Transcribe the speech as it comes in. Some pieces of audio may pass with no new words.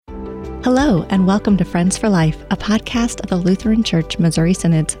Hello, and welcome to Friends for Life, a podcast of the Lutheran Church Missouri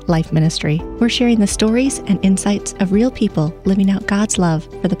Synod's Life Ministry. We're sharing the stories and insights of real people living out God's love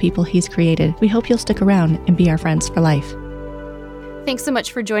for the people He's created. We hope you'll stick around and be our friends for life. Thanks so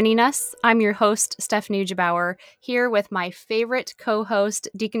much for joining us. I'm your host, Stephanie Gebauer, here with my favorite co-host,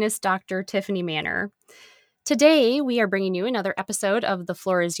 Deaconess Dr. Tiffany Manor. Today, we are bringing you another episode of The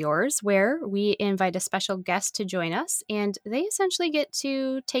Floor is Yours, where we invite a special guest to join us, and they essentially get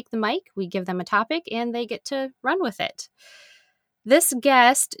to take the mic, we give them a topic, and they get to run with it. This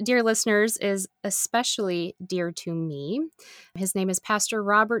guest, dear listeners, is especially dear to me. His name is Pastor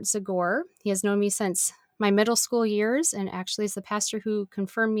Robert Zagor. He has known me since my middle school years, and actually is the pastor who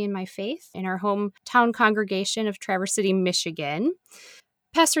confirmed me in my faith in our hometown congregation of Traverse City, Michigan.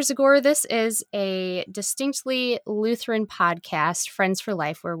 Pastor Zagor, this is a distinctly Lutheran podcast, Friends for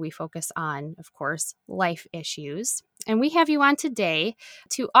Life, where we focus on, of course, life issues. And we have you on today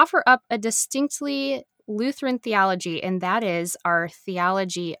to offer up a distinctly Lutheran theology, and that is our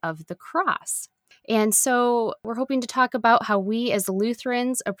theology of the cross. And so we're hoping to talk about how we as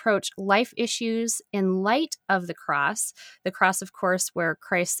Lutherans approach life issues in light of the cross, of course, where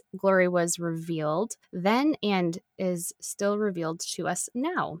Christ's glory was revealed then and is still revealed to us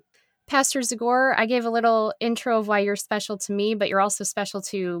now. Pastor Zagor, I gave a little intro of why you're special to me, but you're also special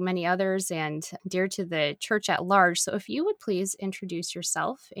to many others and dear to the church at large. So if you would please introduce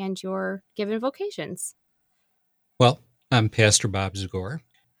yourself and your given vocations. Well, I'm Pastor Bob Zagor.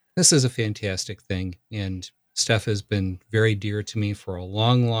 This is a fantastic thing, and Steph has been very dear to me for a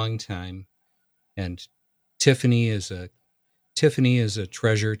long, long time. And Tiffany is a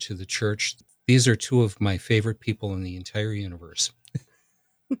treasure to the church. These are two of my favorite people in the entire universe.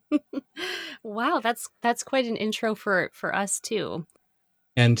 Wow, that's quite an intro for us too.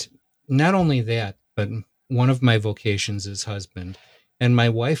 And not only that, but one of my vocations is husband. And my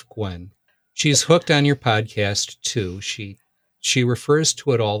wife, Gwen, she's hooked on your podcast too. She refers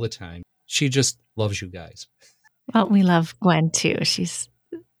to it all the time. She just loves you guys. Well, we love Gwen too. She's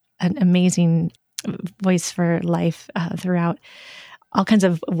an amazing voice for life throughout all kinds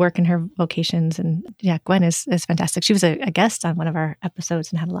of work in her vocations. And yeah, Gwen is fantastic. She was a guest on one of our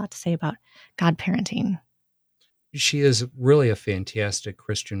episodes and had a lot to say about God parenting. She is really a fantastic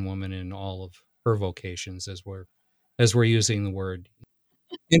Christian woman in all of her vocations, as we're using the word.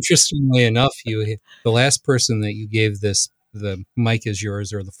 Interestingly enough, the last person that you gave the mic is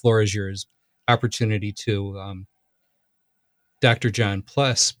yours or the floor is yours opportunity to, Dr. John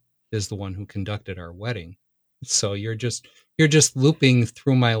Pless is the one who conducted our wedding. So you're just looping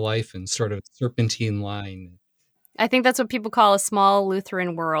through my life in sort of a serpentine line. I think that's what people call a small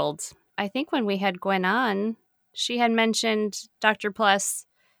Lutheran world. I think when we had Gwen on, she had mentioned Dr. Pless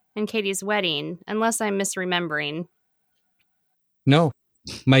and Katie's wedding, unless I'm misremembering. No,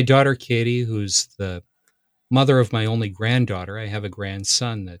 my daughter Katie, who's the mother of my only granddaughter. I have a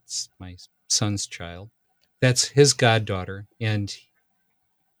grandson that's my son's child. That's his goddaughter, and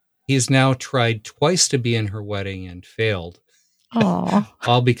he's now tried twice to be in her wedding and failed.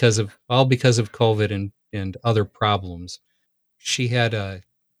 all because of COVID and other problems. She had a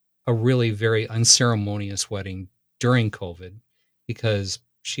really very unceremonious wedding during COVID because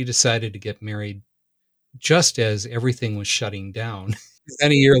she decided to get married just as everything was shutting down.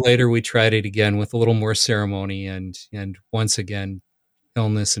 Then a year later, we tried it again with a little more ceremony, and once again,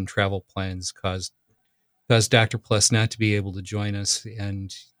 illness and travel plans caused Dr. Pless not to be able to join us.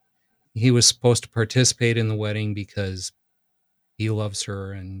 And he was supposed to participate in the wedding because he loves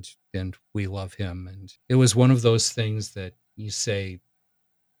her and we love him. And it was one of those things that you say,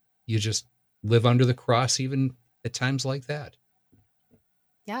 you just live under the cross even at times like that.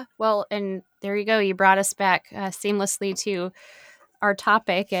 Yeah, well, and there you go. You brought us back seamlessly to our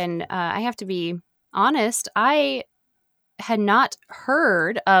topic. And I have to be honest, I had not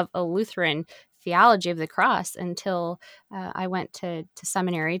heard of a Lutheran theology of the cross until I went to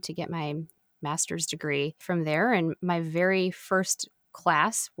seminary to get my master's degree from there. And my very first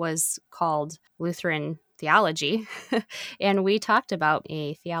class was called Lutheran theology. And we talked about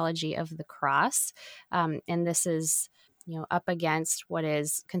a theology of the cross. And this is, up against what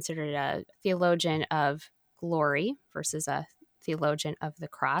is considered a theologian of glory versus a theologian of the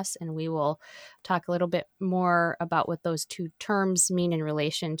cross. And we will talk a little bit more about what those two terms mean in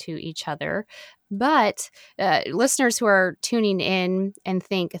relation to each other. But listeners who are tuning in and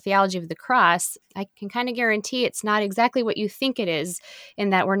think a theology of the cross, I can kind of guarantee it's not exactly what you think it is,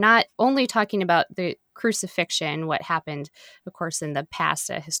 in that we're not only talking about the crucifixion, what happened, of course, in the past,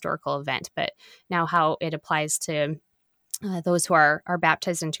 a historical event, but now how it applies to those who are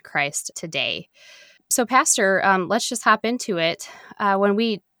baptized into Christ today. So, Pastor, let's just hop into it. When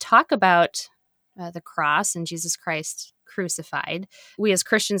we talk about the cross and Jesus Christ crucified, we as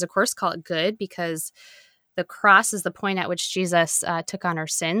Christians, of course, call it good because the cross is the point at which Jesus took on our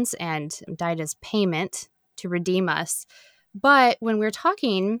sins and died as payment to redeem us. But when we're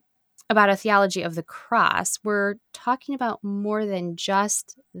talking about a theology of the cross, we're talking about more than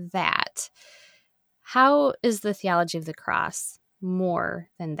just that. How is the theology of the cross more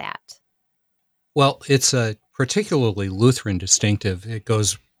than that? Well, it's a particularly Lutheran distinctive. It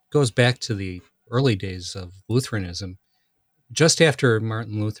goes back to the early days of Lutheranism. Just after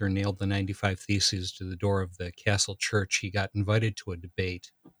Martin Luther nailed the 95 Theses to the door of the Castle Church, he got invited to a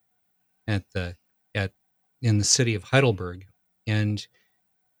debate in the city of Heidelberg. And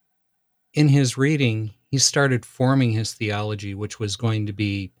in his reading, he started forming his theology, which was going to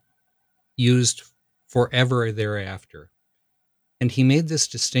be used forever thereafter. And he made this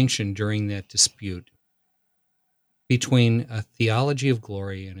distinction during that dispute between a theology of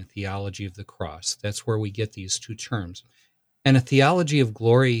glory and a theology of the cross. That's where we get these two terms. And a theology of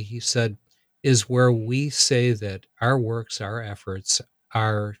glory, he said, is where we say that our works, our efforts,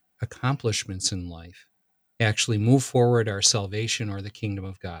 our accomplishments in life actually move forward our salvation or the kingdom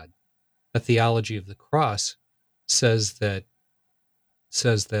of God. A theology of the cross says that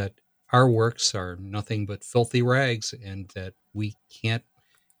our works are nothing but filthy rags and that we can't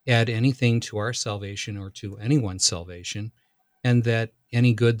add anything to our salvation or to anyone's salvation, and that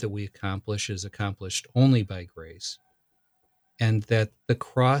any good that we accomplish is accomplished only by grace. And that the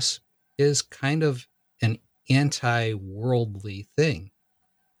cross is kind of an anti-worldly thing.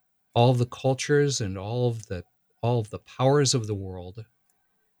 All of the cultures and all of the powers of the world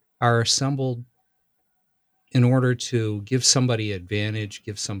are assembled in order to give somebody advantage,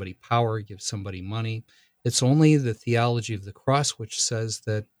 give somebody power, give somebody money. It's only the theology of the cross which says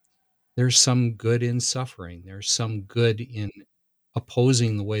that there's some good in suffering. There's some good in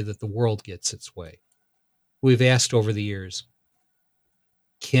opposing the way that the world gets its way. We've asked over the years,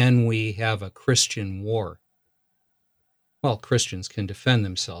 can we have a Christian war? Well, Christians can defend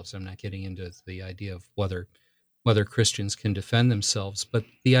themselves. I'm not getting into the idea of whether Christians can defend themselves, but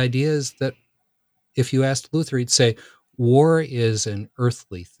the idea is that if you asked Luther, he'd say, war is an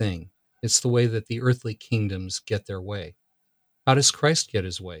earthly thing. It's the way that the earthly kingdoms get their way. How does Christ get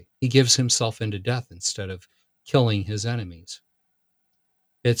his way? He gives himself into death instead of killing his enemies.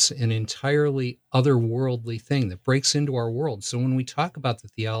 It's an entirely otherworldly thing that breaks into our world. So when we talk about the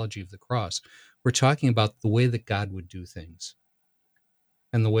theology of the cross, we're talking about the way that God would do things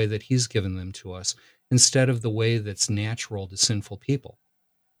and the way that he's given them to us instead of the way that's natural to sinful people.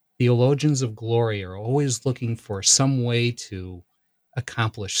 Theologians of glory are always looking for some way to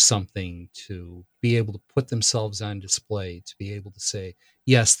accomplish something, to be able to put themselves on display, to be able to say,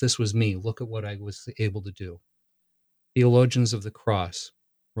 yes, this was me. Look at what I was able to do. Theologians of the cross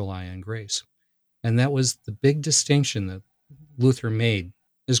rely on grace. And that was the big distinction that Luther made.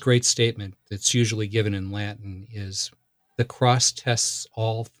 His great statement that's usually given in Latin is, the cross tests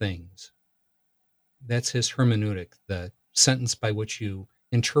all things. That's his hermeneutic, the sentence by which you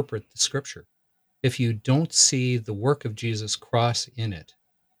interpret the scripture. If you don't see the work of Jesus' cross in it,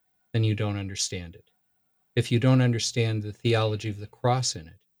 then you don't understand it. If you don't understand the theology of the cross in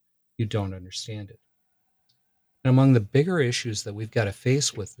it, you don't understand it. And among the bigger issues that we've got to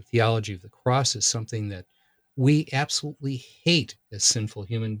face with the theology of the cross is something that we absolutely hate as sinful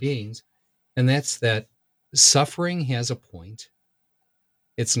human beings, and that's that suffering has a point.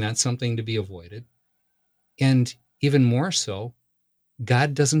 It's not something to be avoided. And even more so,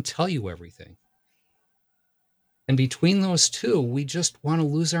 God doesn't tell you everything. And between those two, we just want to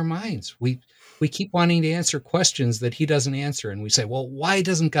lose our minds. We keep wanting to answer questions that he doesn't answer. And we say, well, why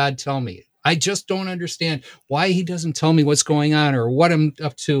doesn't God tell me? I just don't understand why he doesn't tell me what's going on or what I'm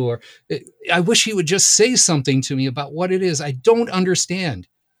up to. Or I wish he would just say something to me about what it is. I don't understand.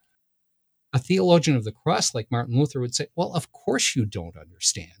 A theologian of the cross like Martin Luther would say, well, of course you don't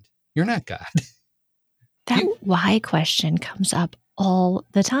understand. You're not God. That why question comes up all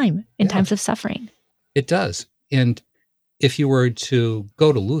the time in times of suffering. It does. And if you were to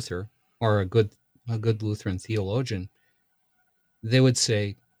go to Luther or a good Lutheran theologian, they would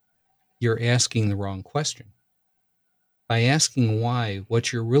say, you're asking the wrong question. By asking why,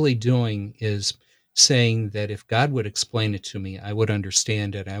 what you're really doing is saying that if God would explain it to me, I would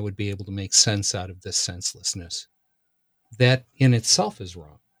understand it. I would be able to make sense out of this senselessness. That in itself is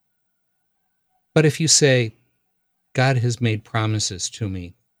wrong. But if you say, God has made promises to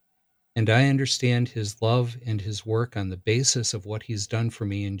me, and I understand his love and his work on the basis of what he's done for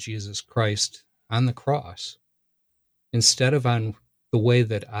me in Jesus Christ on the cross, instead of on the way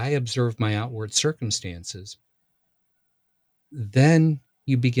that I observe my outward circumstances, then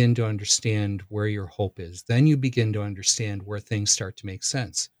you begin to understand where your hope is. Then you begin to understand where things start to make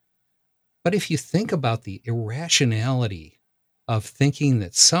sense. But if you think about the irrationality of thinking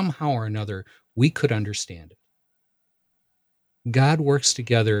that somehow or another we could understand it, God works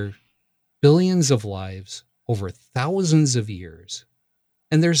together billions of lives over thousands of years,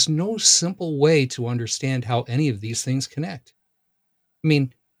 and there's no simple way to understand how any of these things connect. I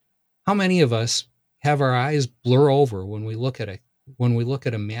mean, how many of us have our eyes blur over when we look at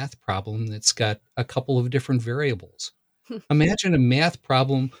a math problem that's got a couple of different variables? Imagine a math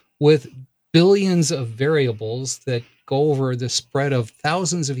problem with billions of variables that go over the spread of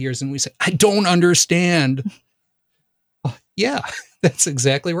thousands of years, and we say, I don't understand. Yeah, that's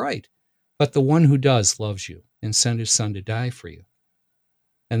exactly right. But the one who does loves you and sent his son to die for you.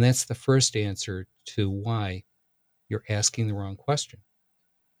 And that's the first answer to why you're asking the wrong question.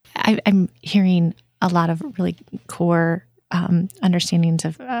 I'm hearing a lot of really core understandings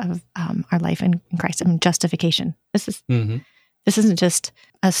of our life in Christ. I mean, justification. This isn't just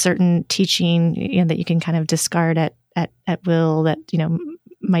a certain teaching that you can kind of discard at will, that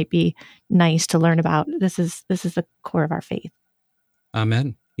might be nice to learn about. This is the core of our faith.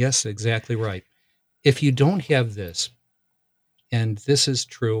 Amen. Yes, exactly right. If you don't have this, and this is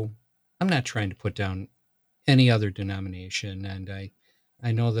true, I'm not trying to put down any other denomination, and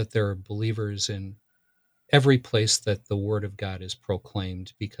I know that there are believers in every place that the Word of God is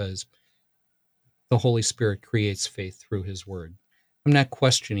proclaimed, because the Holy Spirit creates faith through His Word. I'm not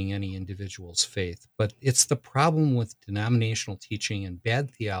questioning any individual's faith, but it's the problem with denominational teaching and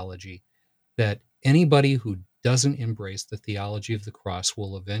bad theology that anybody who doesn't embrace the theology of the cross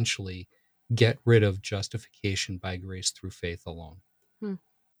will eventually get rid of justification by grace through faith alone.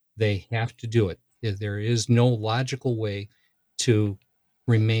 They have to do it. There is no logical way to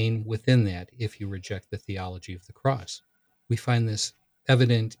remain within that if you reject the theology of the cross. We find this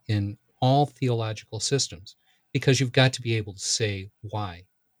evident in all theological systems, because you've got to be able to say why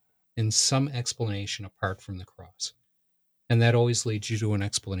in some explanation apart from the cross. And that always leads you to an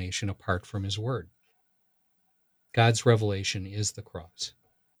explanation apart from His Word. God's revelation is the cross.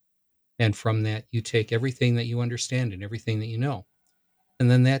 And from that, you take everything that you understand and everything that you know. And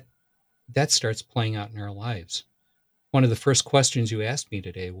then that starts playing out in our lives. One of the first questions you asked me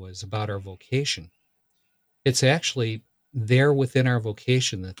today was about our vocation. It's actually there within our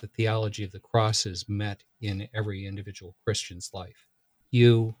vocation that the theology of the cross is met in every individual Christian's life.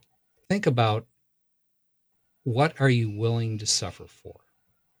 You think about, what are you willing to suffer for?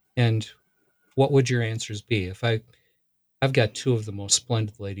 And what would your answers be? If I've got two of the most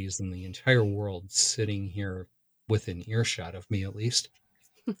splendid ladies in the entire world sitting here within earshot of me, at least.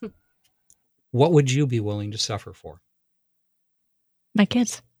 What would you be willing to suffer for? My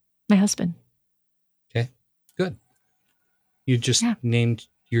kids, my husband. Okay, good. You just named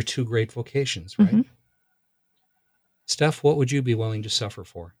your two great vocations, right? Mm-hmm. Steph, what would you be willing to suffer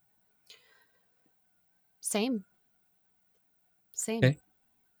for? Same. Okay.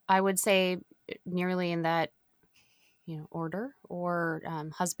 I would say nearly in that order, or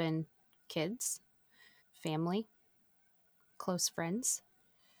husband, kids, family, close friends.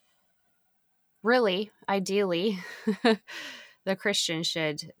 Really, ideally, the Christian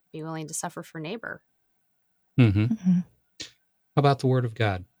should be willing to suffer for neighbor. Mm-hmm. How about the Word of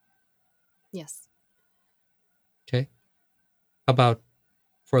God? Yes. Okay. How about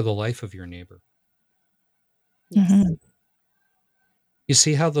for the life of your neighbor? Yes. Mm-hmm. You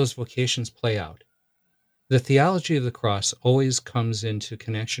see how those vocations play out. The theology of the cross always comes into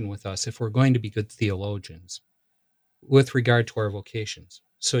connection with us if we're going to be good theologians with regard to our vocations.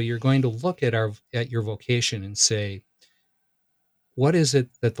 So you're going to look at your vocation and say, what is it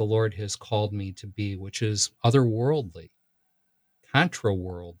that the Lord has called me to be, which is otherworldly,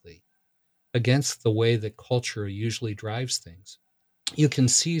 contra-worldly, against the way that culture usually drives things? You can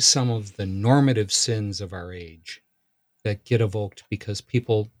see some of the normative sins of our age that get evoked because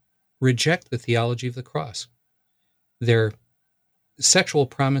people reject the theology of the cross. Their sexual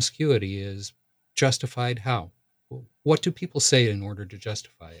promiscuity is justified how? What do people say in order to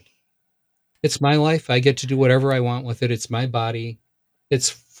justify it? It's my life. I get to do whatever I want with it. It's my body. It's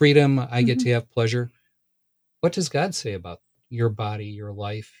freedom. I get to have pleasure. What does God say about your body, your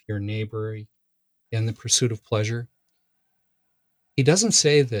life, your neighbor, and the pursuit of pleasure? He doesn't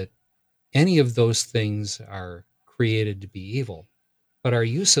say that any of those things are created to be evil, but our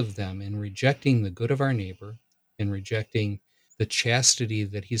use of them in rejecting the good of our neighbor and rejecting the chastity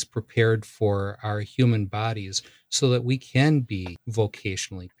that He's prepared for our human bodies so that we can be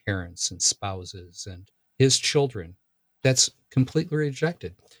vocationally parents and spouses and His children, that's completely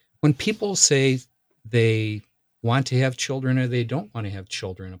rejected. When people say they want to have children or they don't want to have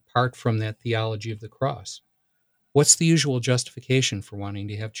children, apart from that theology of the cross. What's the usual justification for wanting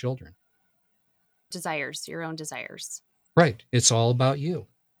to have children? Desires, your own desires. Right. It's all about you.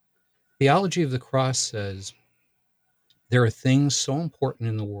 Theology of the cross says there are things so important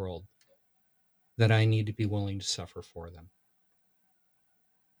in the world that I need to be willing to suffer for them.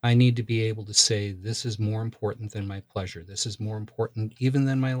 I need to be able to say, this is more important than my pleasure. This is more important even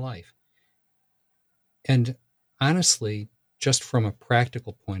than my life. And honestly, just from a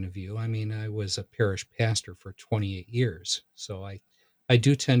practical point of view, I mean, I was a parish pastor for 28 years. So I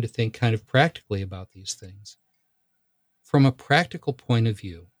do tend to think kind of practically about these things. From a practical point of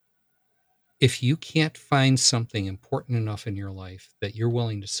view, if you can't find something important enough in your life that you're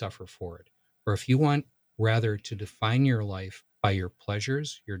willing to suffer for it, or if you want rather to define your life by your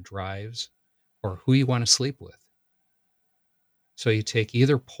pleasures, your drives, or who you want to sleep with, so you take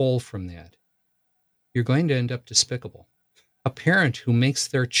either pole from that, you're going to end up despicable. A parent who makes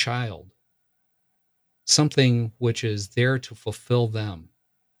their child something which is there to fulfill them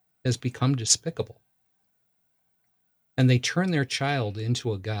has become despicable. And they turn their child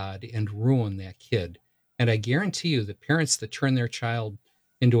into a god and ruin that kid. And I guarantee you the parents that turn their child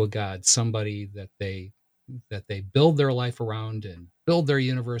into a god, somebody that they build their life around and build their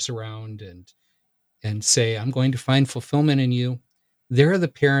universe around and say, I'm going to find fulfillment in you, they're the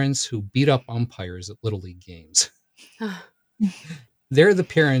parents who beat up umpires at Little League games. They're the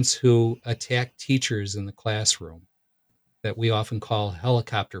parents who attack teachers in the classroom that we often call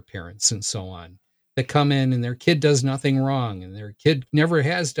helicopter parents and so on, that come in and their kid does nothing wrong and their kid never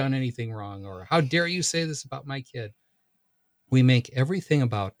has done anything wrong, or how dare you say this about my kid? We make everything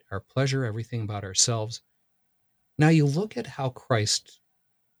about our pleasure, everything about ourselves. Now you look at how Christ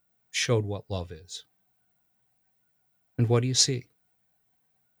showed what love is. And what do you see?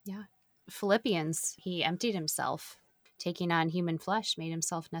 Yeah. Philippians, he emptied himself, taking on human flesh, made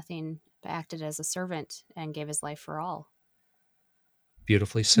himself nothing, but acted as a servant and gave his life for all.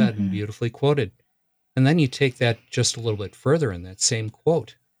 Beautifully said and beautifully quoted. And then you take that just a little bit further in that same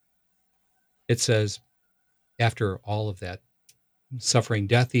quote. It says, after all of that, suffering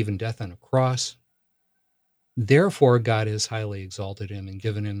death, even death on a cross, therefore God has highly exalted him and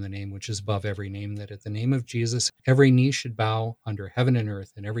given him the name which is above every name, that at the name of Jesus every knee should bow under heaven and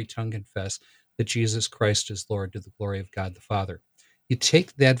earth, and every tongue confess that Jesus Christ is Lord, to the glory of God the Father. You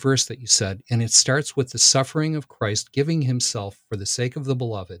take that verse that you said, and it starts with the suffering of Christ, giving himself for the sake of the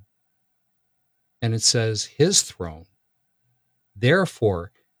beloved. And it says, his throne,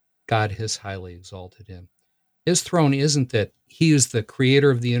 therefore God has highly exalted him. His throne isn't that he is the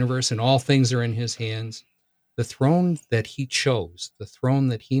creator of the universe and all things are in his hands. The throne that he chose, the throne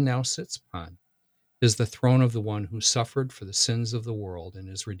that he now sits upon, is the throne of the one who suffered for the sins of the world and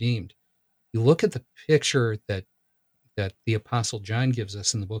is redeemed. You look at the picture that the Apostle John gives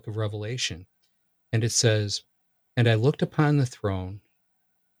us in the book of Revelation, and it says, and I looked upon the throne,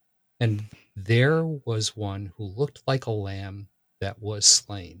 and there was one who looked like a lamb that was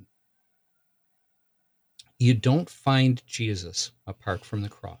slain. You don't find Jesus apart from the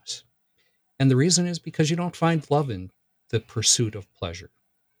cross. And the reason is because you don't find love in the pursuit of pleasure.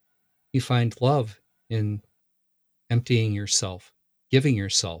 You find love in emptying yourself, giving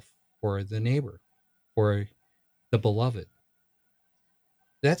yourself for the neighbor, for the beloved.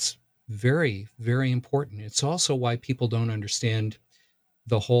 That's very, very important. It's also why people don't understand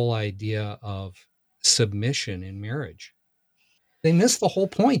the whole idea of submission in marriage. They miss the whole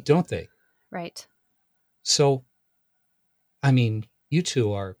point, don't they? Right. So, I mean, you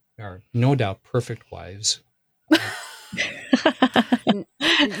two are no doubt perfect wives.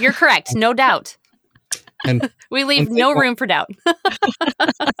 You're correct, no doubt. And we leave no room for doubt.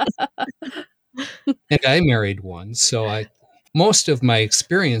 And I married one, so most of my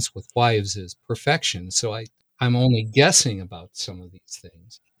experience with wives is perfection. So I'm only guessing about some of these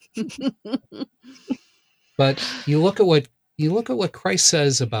things. But you look at what Christ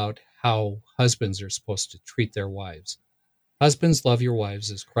says about how husbands are supposed to treat their wives. Husbands, love your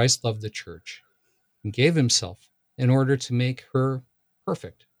wives as Christ loved the church and gave himself in order to make her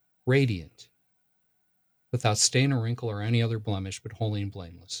perfect, radiant, without stain or wrinkle or any other blemish, but holy and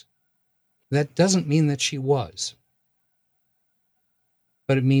blameless. That doesn't mean that she was,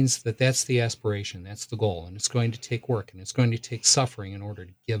 but it means that that's the aspiration, that's the goal, and it's going to take work, and it's going to take suffering in order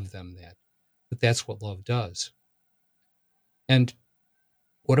to give them that. But that's what love does. And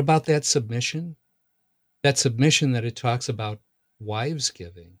what about that submission? That submission that it talks about wives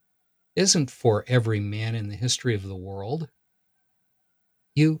giving isn't for every man in the history of the world.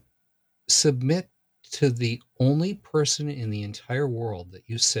 You submit to the only person in the entire world that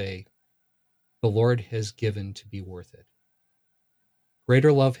you say, the Lord has given to be worth it.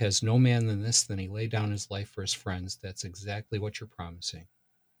 Greater love has no man than this, than he lay down his life for his friends. That's exactly what you're promising.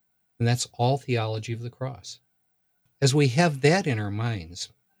 And that's all theology of the cross. As we have that in our minds,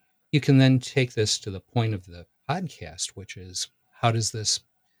 you can then take this to the point of the podcast, which is, how does this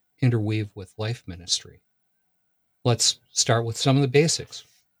interweave with life ministry? Let's start with some of the basics.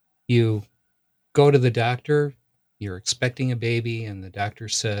 You go to the doctor, you're expecting a baby, and the doctor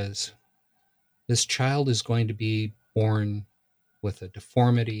says, this child is going to be born with a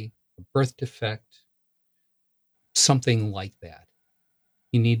deformity, a birth defect, something like that.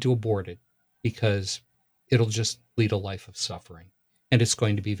 You need to abort it because it'll just lead a life of suffering, and it's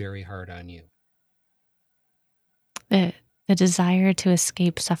going to be very hard on you. The desire to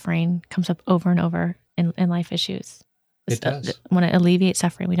escape suffering comes up over and over in life issues. It does. Want to alleviate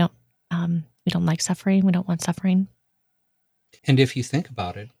suffering. We don't like suffering. We don't want suffering. And if you think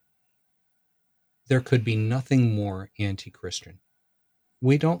about it, there could be nothing more anti-Christian.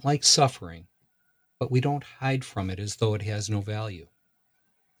 We don't like suffering, but we don't hide from it as though it has no value,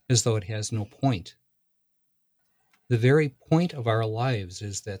 as though it has no point. The very point of our lives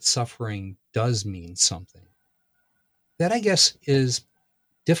is that suffering does mean something. That, I guess, is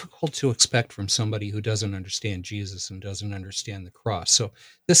difficult to expect from somebody who doesn't understand Jesus and doesn't understand the cross. So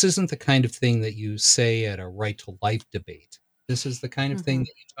this isn't the kind of thing that you say at a right to life debate. This is the kind of thing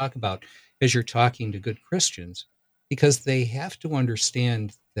that you talk about as you're talking to good Christians, because they have to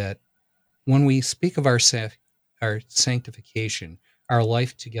understand that when we speak of our sanctification, our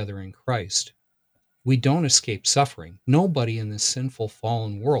life together in Christ, we don't escape suffering. Nobody in this sinful,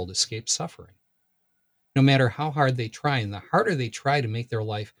 fallen world escapes suffering, no matter how hard they try. And the harder they try to make their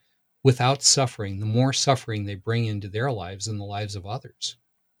life without suffering, the more suffering they bring into their lives and the lives of others.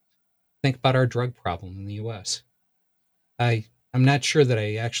 Think about our drug problem in the U.S. I'm not sure that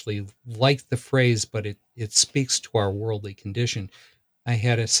I actually like the phrase, but it speaks to our worldly condition. I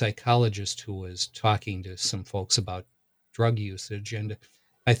had a psychologist who was talking to some folks about drug usage, and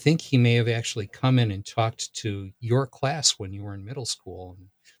I think he may have actually come in and talked to your class when you were in middle school, and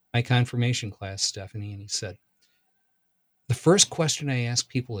my confirmation class, Stephanie, and he said, the first question I ask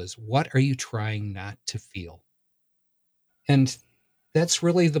people is, what are you trying not to feel? And that's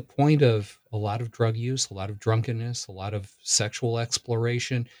really the point of a lot of drug use, a lot of drunkenness, a lot of sexual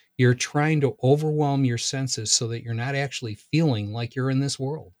exploration. You're trying to overwhelm your senses so that you're not actually feeling like you're in this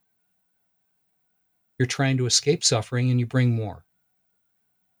world. You're trying to escape suffering, and you bring more.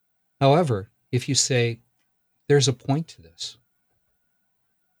 However, if you say, there's a point to this,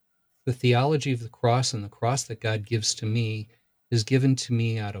 the theology of the cross and the cross that God gives to me is given to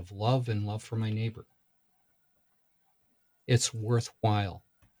me out of love and love for my neighbor. It's worthwhile.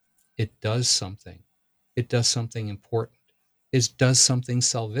 It does something. It does something important. It does something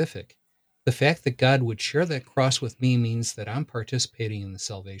salvific. The fact that God would share that cross with me means that I'm participating in the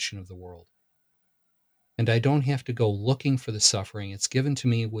salvation of the world. And I don't have to go looking for the suffering. It's given to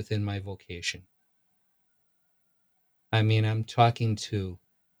me within my vocation. I mean, I'm talking to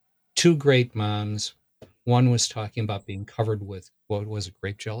two great moms. One was talking about being covered with, what was it,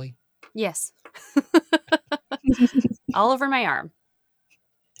 grape jelly? Yes. All over my arm.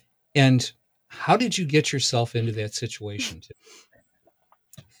 And how did you get yourself into that situation?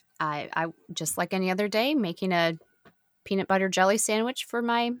 I just like any other day, making a peanut butter jelly sandwich for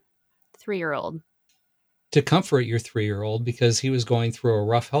my 3-year-old. To comfort your 3-year-old, because he was going through a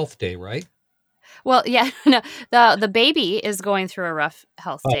rough health day, right? Well, yeah, no, the baby is going through a rough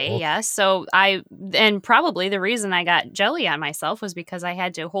health day, okay. yes. So and probably the reason I got jelly on myself was because I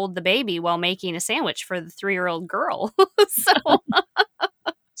had to hold the baby while making a sandwich for the 3-year-old girl.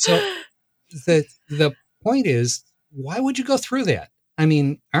 So the point is, why would you go through that? I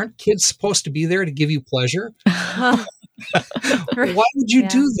mean, aren't kids supposed to be there to give you pleasure? Why would you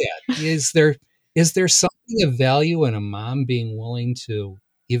do that? Is there something of value in a mom being willing to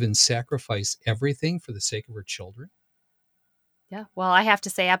even sacrifice everything for the sake of her children? Yeah, well, I have to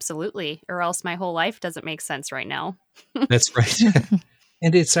say absolutely, or else my whole life doesn't make sense right now. That's right.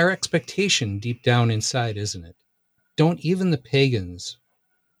 And it's our expectation deep down inside, isn't it? Don't even the pagans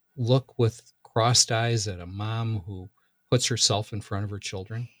look with crossed eyes at a mom who puts herself in front of her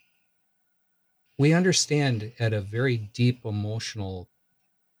children? We understand at a very deep emotional,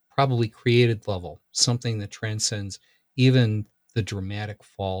 probably created level, something that transcends even the dramatic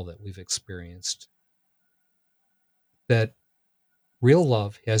fall that we've experienced, that real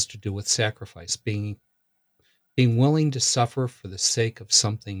love has to do with sacrifice, being willing to suffer for the sake of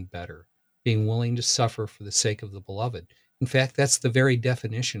something better, being willing to suffer for the sake of the beloved. In fact, that's the very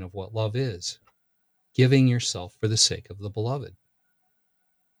definition of what love is, giving yourself for the sake of the beloved.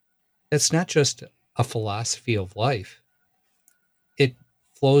 That's not just a philosophy of life. It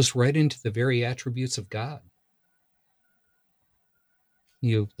flows right into the very attributes of God.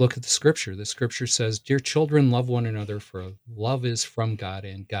 You look at the scripture. The scripture says, "Dear children, love one another, for love is from God,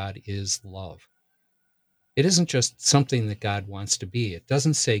 and God is love." It isn't just something that God wants to be. It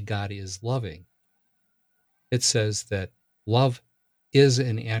doesn't say God is loving. It says that love is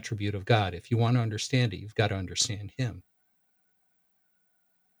an attribute of God. If you want to understand it, you've got to understand Him.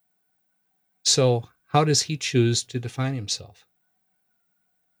 So, how does He choose to define Himself?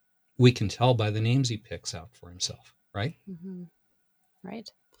 We can tell by the names He picks out for Himself, right? Mm-hmm. Right.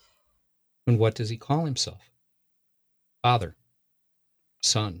 And what does He call Himself? Father,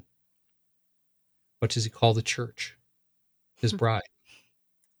 Son. What does He call the church? His bride.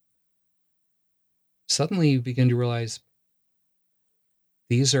 Suddenly you begin to realize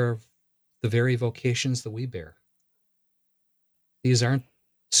these are the very vocations that we bear. These aren't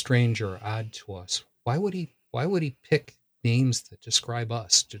strange or odd to us. Why would he pick names that describe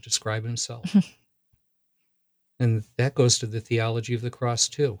us, to describe Himself? And that goes to the theology of the cross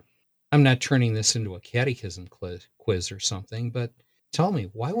too. I'm not turning this into a catechism quiz or something, but tell me,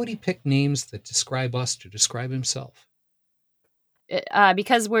 why would He pick names that describe us to describe Himself?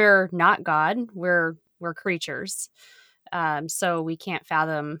 Because we're not God, we're creatures, so we can't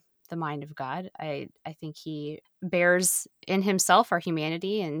fathom the mind of God. I think He bears in Himself our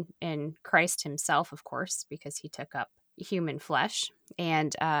humanity, and in Christ Himself, of course, because He took up human flesh.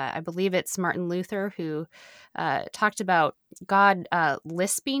 And I believe it's Martin Luther who talked about God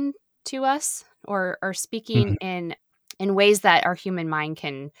lisping to us, or speaking in ways that our human mind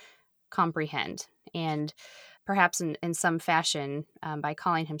can comprehend. And perhaps in some fashion, by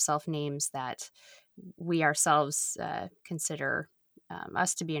calling Himself names that we ourselves consider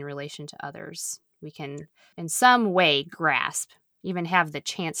us to be in relation to others, we can in some way grasp, even have the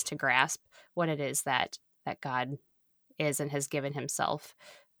chance to grasp, what it is that God is and has given Himself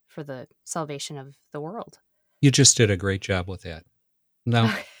for the salvation of the world. You just did a great job with that.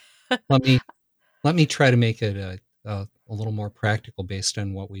 Now, let me try to make it a little more practical based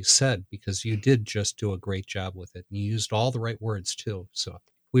on what we said, because you did just do a great job with it, and you used all the right words too. So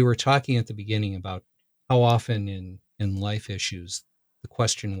we were talking at the beginning about how often in life issues the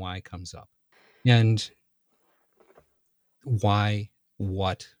question why comes up, and why,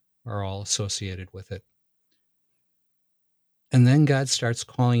 what are all associated with it. And then God starts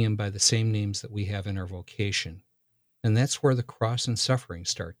calling Him by the same names that we have in our vocation. And that's where the cross and suffering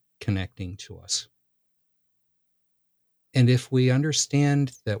start connecting to us. And if we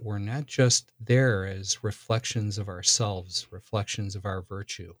understand that we're not just there as reflections of ourselves, reflections of our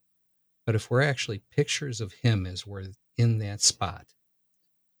virtue, but if we're actually pictures of Him as we're in that spot,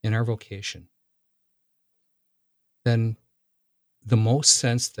 in our vocation, then the most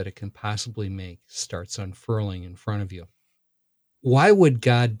sense that it can possibly make starts unfurling in front of you. Why would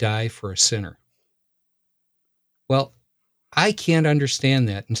God die for a sinner? Well, I can't understand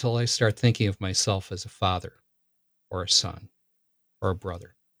that until I start thinking of myself as a father or a son or a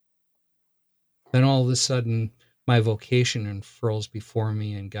brother. Then all of a sudden, my vocation unfurls before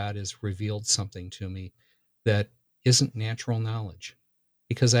me, and God has revealed something to me that isn't natural knowledge,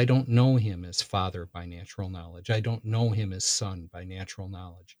 because I don't know Him as Father by natural knowledge. I don't know Him as Son by natural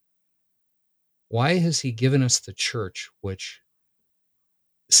knowledge. Why has He given us the church, which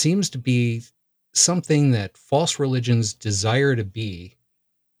seems to be something that false religions desire to be,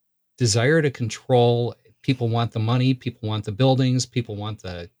 desire to control? People want the money, people want the buildings, people want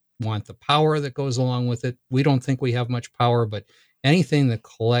the power that goes along with it. We don't think we have much power, but anything that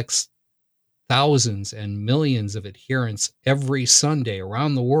collects thousands and millions of adherents every Sunday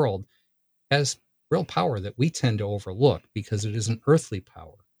around the world has real power that we tend to overlook because it is an earthly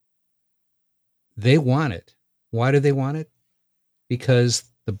power. They want it. Why do they want it? Because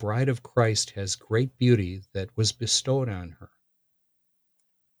the bride of Christ has great beauty that was bestowed on her,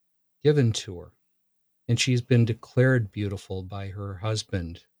 given to her, and she's been declared beautiful by her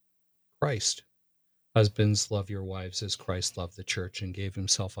husband, Christ. Husbands, love your wives as Christ loved the church and gave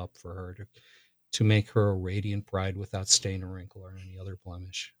Himself up for her to make her a radiant bride without stain or wrinkle or any other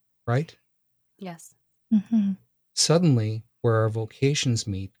blemish. Right? Yes. Mm-hmm. Suddenly, where our vocations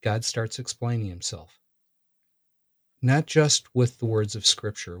meet, God starts explaining Himself. Not just with the words of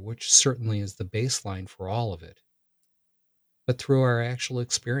Scripture, which certainly is the baseline for all of it, but through our actual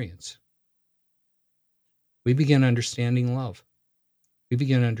experience. We begin understanding love. We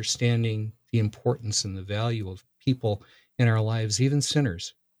begin understanding the importance and the value of people in our lives, even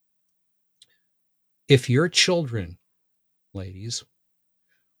sinners. If your children, ladies,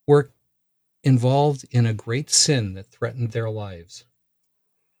 were involved in a great sin that threatened their lives,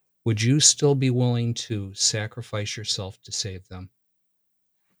 would you still be willing to sacrifice yourself to save them?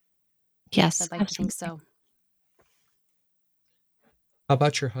 Yes, I'd like to think so. How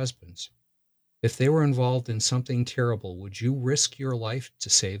about your husbands? If they were involved in something terrible, would you risk your life to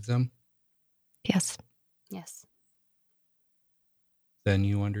save them? Yes. Yes. Then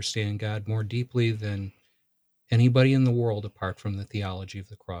you understand God more deeply than anybody in the world apart from the theology of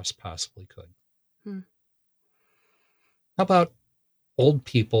the cross possibly could. How about old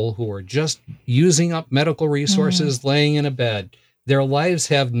people who are just using up medical resources, laying in a bed? Their lives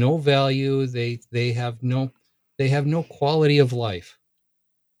have no value. They have no quality of life.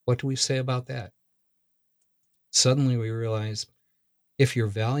 What do we say about that? Suddenly we realize if you're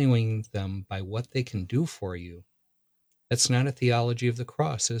valuing them by what they can do for you, that's not a theology of the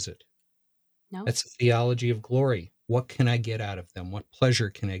cross, is it? No. That's a theology of glory. What can I get out of them? What pleasure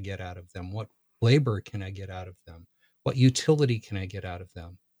can I get out of them? What labor can I get out of them? What utility can I get out of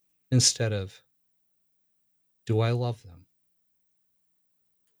them? Instead of, do I love them?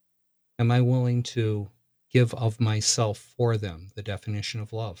 Am I willing to give of myself for them? The definition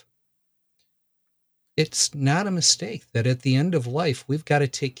of love. It's not a mistake that at the end of life, we've got to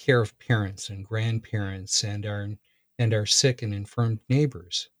take care of parents and grandparents and our sick and infirm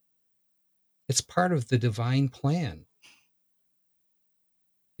neighbors. It's part of the divine plan.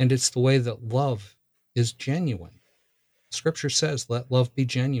 And it's the way that love is genuine. Scripture says, let love be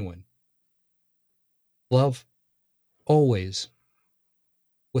genuine. Love always,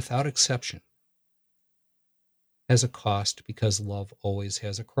 without exception, has a cost because love always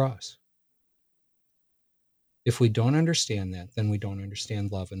has a cross. If we don't understand that, then we don't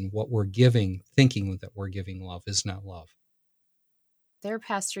understand love. And what we're giving, thinking that we're giving love, is not love. There,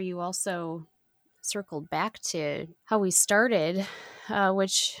 Pastor, you also circled back to how we started,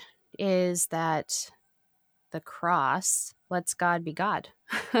 which is that the cross lets God be God.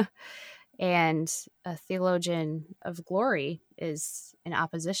 And a theologian of glory is in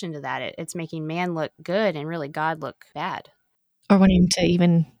opposition to that. It's making man look good and really God look bad. Or wanting to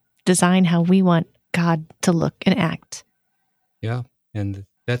even design how we want God to look and act. Yeah, and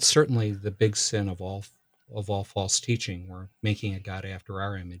that's certainly the big sin of all false teaching. We're making a God after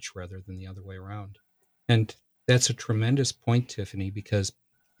our image rather than the other way around. And that's a tremendous point, Tiffany, because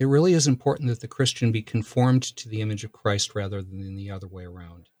it really is important that the Christian be conformed to the image of Christ rather than the other way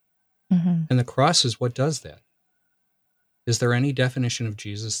around. Mm-hmm. And the cross is what does that. Is there any definition of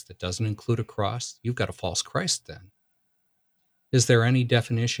Jesus that doesn't include a cross? You've got a false Christ then. Is there any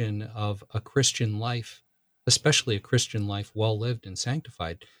definition of a Christian life, especially a Christian life well lived and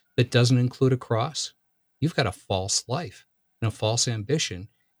sanctified, that doesn't include a cross? You've got a false life and a false ambition,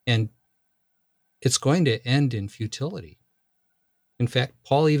 and it's going to end in futility. In fact,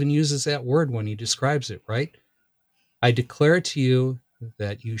 Paul even uses that word when he describes it, right? I declare to you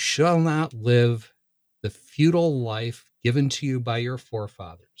that you shall not live the futile life given to you by your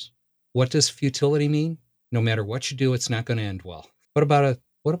forefathers. What does futility mean? No matter what you do, it's not going to end well. What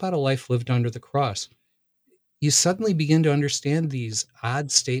about a life lived under the cross? You suddenly begin to understand these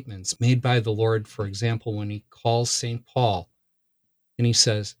odd statements made by the Lord, for example, when he calls St. Paul and he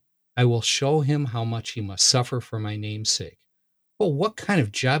says, I will show him how much he must suffer for my name's sake. Well, what kind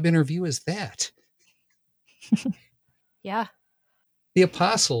of job interview is that? Yeah. The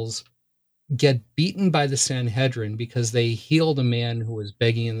apostles get beaten by the Sanhedrin because they healed a man who was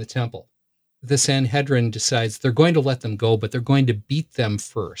begging in the temple. The Sanhedrin decides they're going to let them go, but they're going to beat them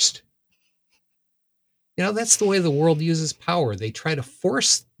first. You know, that's the way the world uses power. They try to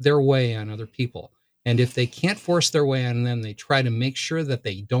force their way on other people. And if they can't force their way on them, they try to make sure that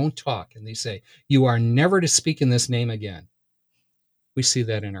they don't talk. And they say, you are never to speak in this name again. We see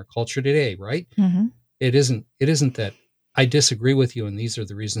that in our culture today, right? Mm-hmm. It isn't that I disagree with you and these are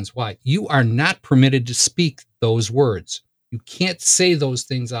the reasons why. You are not permitted to speak those words. You can't say those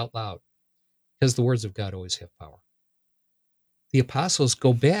things out loud because the words of God always have power. The apostles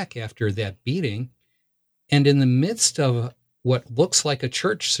go back after that beating, and in the midst of what looks like a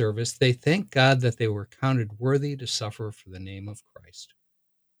church service, they thank God that they were counted worthy to suffer for the name of Christ.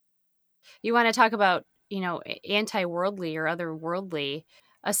 You want to talk about, anti-worldly or otherworldly.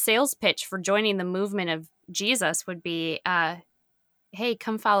 A sales pitch for joining the movement of Jesus would be, hey,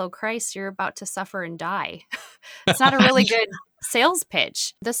 come follow Christ. You're about to suffer and die. It's not a really good sales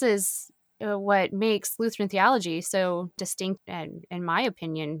pitch. This is what makes Lutheran theology so distinct and, in my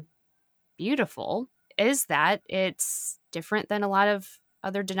opinion, beautiful, is that it's different than a lot of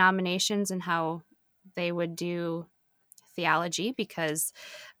other denominations and how they would do theology, because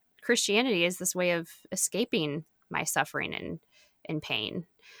Christianity is this way of escaping my suffering and pain.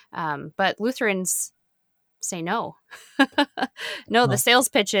 But Lutherans say no. No, the Well, sales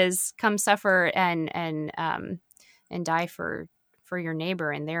pitch is come suffer and die for your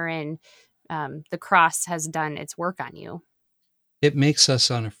neighbor, and therein the cross has done its work on you. it makes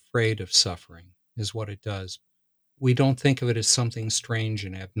us unafraid of suffering, is what it does. We don't think of it as something strange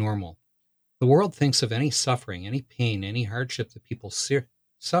and abnormal. The world thinks of any suffering, any pain, any hardship that people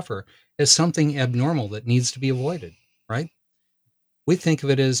suffer as something abnormal that needs to be avoided, right? We think of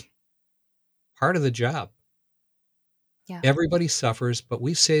it as part of the job. Yeah. Everybody suffers, but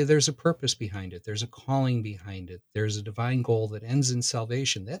we say there's a purpose behind it. There's a calling behind it. There's a divine goal that ends in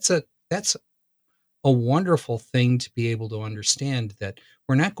salvation. That's a wonderful thing to be able to understand, that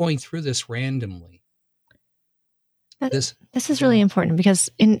we're not going through this randomly. This This is really important because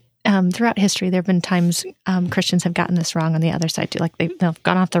in throughout history, there have been times Christians have gotten this wrong on the other side too. Like they've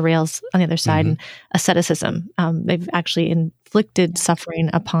gone off the rails on the other side, and asceticism. They've actually inflicted suffering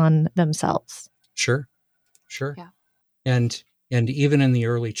upon themselves. Sure. Yeah. And even in the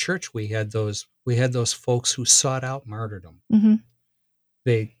early church, we had those folks who sought out martyrdom. Mm-hmm.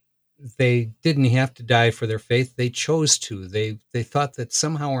 They didn't have to die for their faith. They chose to. They thought that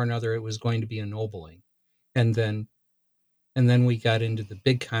somehow or another it was going to be ennobling. And then we got into the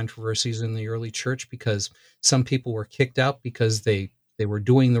big controversies in the early church because some people were kicked out because they were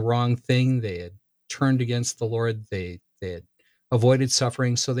doing the wrong thing. They had turned against the Lord. They had avoided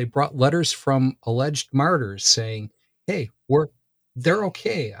suffering. So they brought letters from alleged martyrs saying, "Hey, they're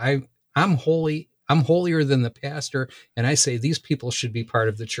okay. I'm holy. I'm holier than the pastor, and I say these people should be part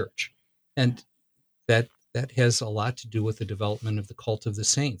of the church." And that has a lot to do with the development of the cult of the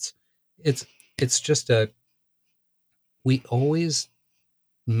saints. It's just we always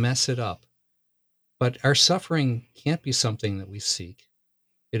mess it up. But our suffering can't be something that we seek.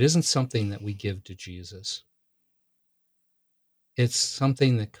 It isn't something that we give to Jesus. It's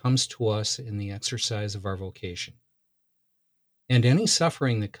something that comes to us in the exercise of our vocation. And any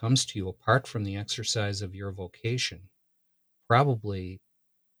suffering that comes to you apart from the exercise of your vocation probably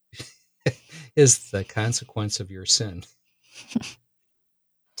is the consequence of your sin.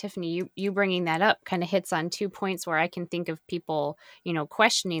 Tiffany, you bringing that up kind of hits on 2 points where I can think of people,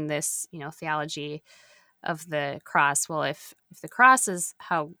 questioning this, theology of the cross. Well, if the cross is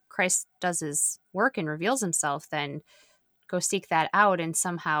how Christ does his work and reveals himself, then go seek that out and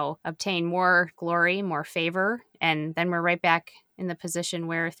somehow obtain more glory, more favor. And then we're right back in the position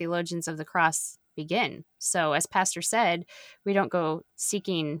where theologians of the cross begin. So as Pastor said, we don't go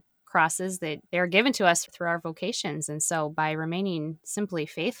seeking crosses, that they're given to us through our vocations. And so by remaining simply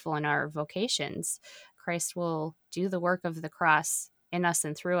faithful in our vocations, Christ will do the work of the cross in us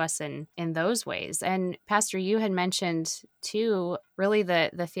and through us in those ways. And Pastor, you had mentioned too, really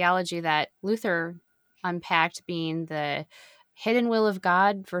the theology that Luther unpacked being the hidden will of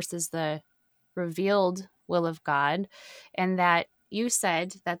God versus the revealed will of God. And that you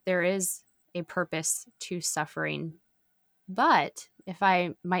said that there is a purpose to suffering. But if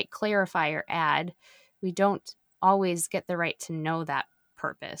I might clarify or add, we don't always get the right to know that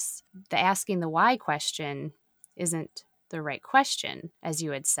purpose. The asking the why question isn't the right question, as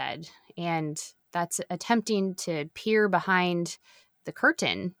you had said. And that's attempting to peer behind the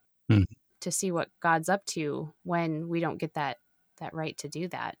curtain to see what God's up to when we don't get that right to do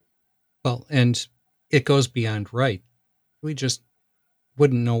that. Well, and it goes beyond right. We just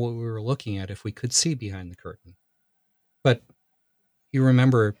wouldn't know what we were looking at if we could see behind the curtain. But you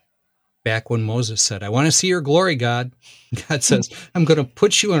remember back when Moses said, "I want to see your glory, God." God says, "I'm going to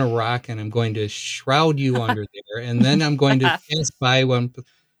put you in a rock and I'm going to shroud you under there. And then I'm going to pass by one."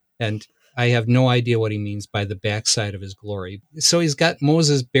 And I have no idea what he means by the backside of his glory. So he's got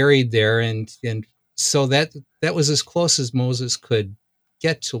Moses buried there. And so that was as close as Moses could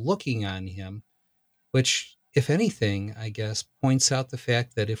get to looking on him, which, if anything, I guess, points out the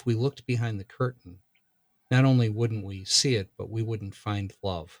fact that if we looked behind the curtain, not only wouldn't we see it, but we wouldn't find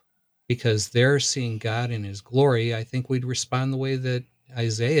love. Because there, seeing God in his glory, I think we'd respond the way that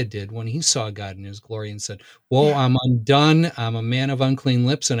Isaiah did when he saw God in his glory and said, "Woe, I'm undone. I'm a man of unclean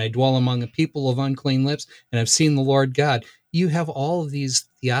lips, and I dwell among a people of unclean lips, and I've seen the Lord God." You have all of these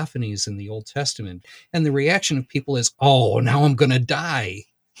theophanies in the Old Testament, and the reaction of people is, "Oh, now I'm going to die."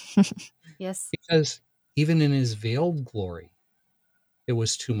 Yes. Because even in his veiled glory, it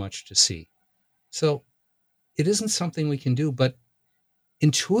was too much to see. So it isn't something we can do, but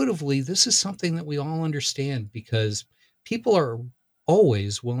intuitively, this is something that we all understand, because people are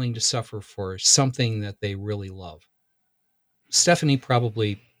always willing to suffer for something that they really love. Stephanie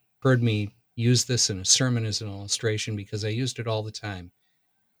probably heard me use this in a sermon as an illustration because I used it all the time.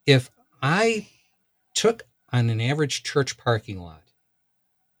 If I took on an average church parking lot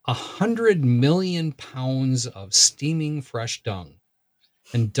 100 million pounds of steaming fresh dung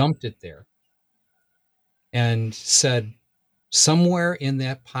and dumped it there and said, somewhere in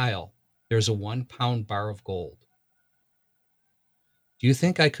that pile, there's a 1-pound bar of gold. Do you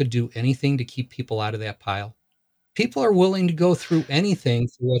think I could do anything to keep people out of that pile? People are willing to go through anything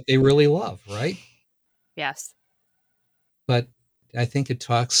for what they really love, right? Yes. But I think it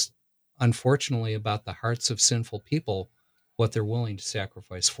talks, unfortunately, about the hearts of sinful people, what they're willing to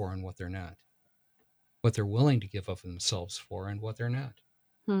sacrifice for and what they're not, what they're willing to give of themselves for and what they're not.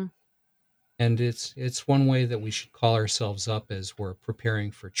 And it's one way that we should call ourselves up as we're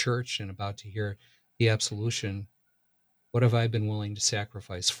preparing for church and about to hear the absolution. What have I been willing to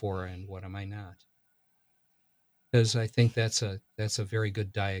sacrifice for and what am I not? Because I think that's a very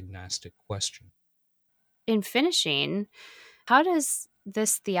good diagnostic question. In finishing, how does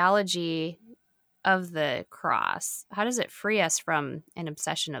this theology of the cross, how does it free us from an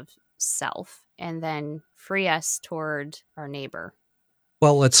obsession of self and then free us toward our neighbor?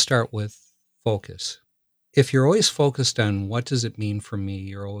 Well, let's start with focus. If you're always focused on what does it mean for me,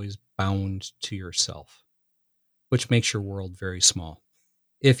 you're always bound to yourself, which makes your world very small.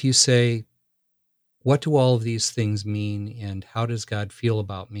 If you say, what do all of these things mean and how does God feel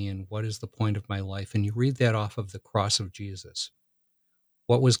about me and what is the point of my life? And you read that off of the cross of Jesus.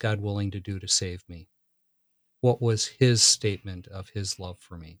 What was God willing to do to save me? What was his statement of his love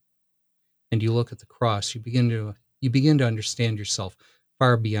for me? And you look at the cross, you begin to understand yourself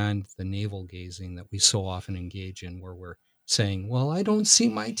far beyond the navel gazing that we so often engage in, where we're saying, well, I don't see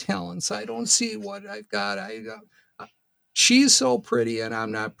my talents. I don't see what I've got. She's so pretty and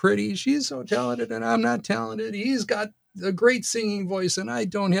I'm not pretty. She's so talented and I'm not talented. He's got a great singing voice and I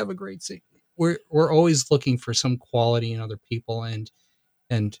don't have a great singing. We're always looking for some quality in other people.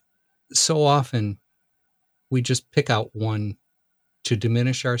 And so often we just pick out one to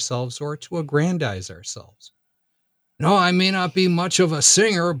diminish ourselves or to aggrandize ourselves. No, I may not be much of a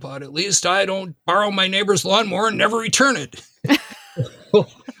singer, but at least I don't borrow my neighbor's lawnmower and never return it.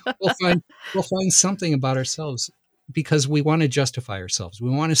 we'll find something about ourselves because we want to justify ourselves. We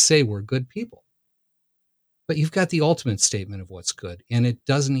want to say we're good people. But you've got the ultimate statement of what's good, and it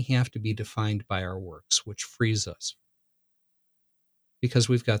doesn't have to be defined by our works, which frees us because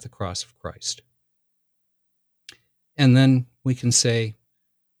we've got the cross of Christ. And then we can say,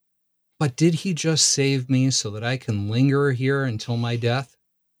 but did he just save me so that I can linger here until my death?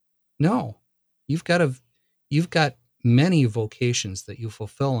 No, you've got many vocations that you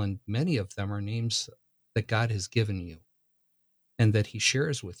fulfill, and many of them are names that God has given you and that he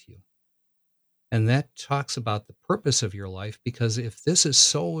shares with you. And that talks about the purpose of your life, because if this is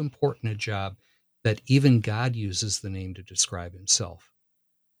so important a job that even God uses the name to describe himself,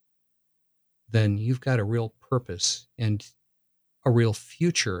 then you've got a real purpose and a real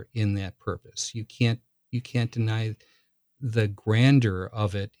future in that purpose. You can't deny the grandeur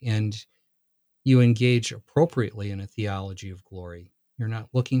of it, and you engage appropriately in a theology of glory. You're not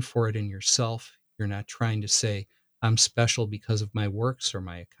looking for it in yourself. You're not trying to say, I'm special because of my works or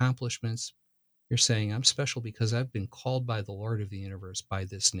my accomplishments. You're saying, I'm special because I've been called by the Lord of the universe by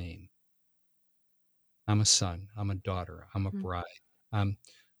this name. I'm a son. I'm a daughter. I'm a bride. I'm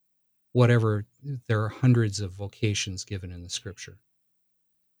whatever. There are hundreds of vocations given in the scripture.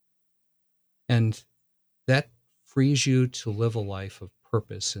 And that frees you to live a life of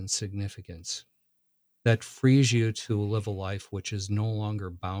purpose and significance. That frees you to live a life which is no longer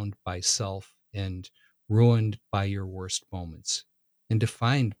bound by self and ruined by your worst moments and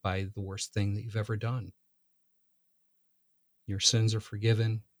defined by the worst thing that you've ever done. Your sins are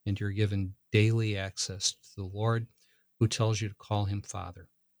forgiven and you're given daily access to the Lord, who tells you to call him Father.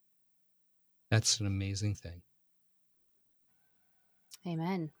 That's an amazing thing.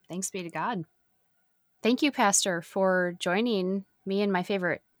 Amen. Thanks be to God. Thank you, Pastor, for joining me and my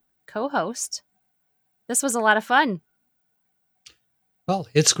favorite co-host. This was a lot of fun. Well,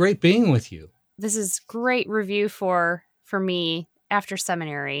 it's great being with you. This is great review for me after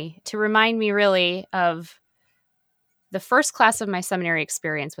seminary, to remind me really of the first class of my seminary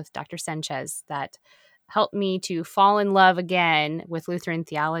experience with Dr. Sanchez that helped me to fall in love again with Lutheran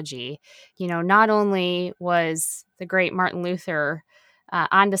theology. You know, not only was the great Martin Luther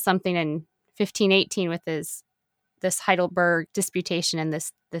onto something in 1518 with this Heidelberg disputation and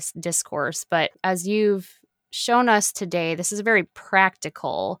this discourse, but as you've shown us today, this is a very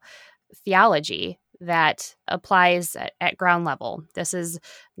practical theology that applies at ground level. This is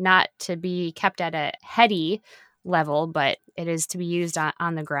not to be kept at a heady level, but it is to be used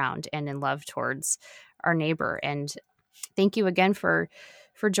on the ground and in love towards our neighbor. And thank you again for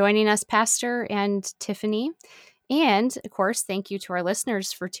joining us, Pastor and Tiffany. And, of course, thank you to our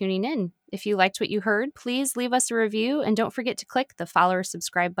listeners for tuning in. If you liked what you heard, please leave us a review and don't forget to click the follow or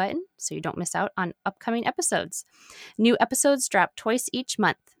subscribe button so you don't miss out on upcoming episodes. New episodes drop twice each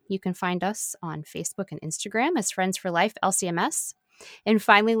month. You can find us on Facebook and Instagram as Friends for Life LCMS. And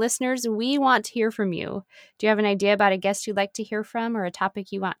finally, listeners, we want to hear from you. Do you have an idea about a guest you'd like to hear from or a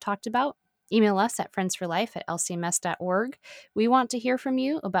topic you want talked about? Email us at friendsforlife@lcms.org. We want to hear from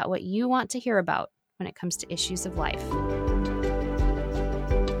you about what you want to hear about when it comes to issues of life.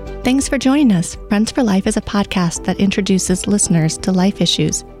 Thanks for joining us. Friends for Life is a podcast that introduces listeners to life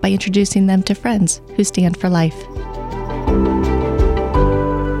issues by introducing them to friends who stand for life.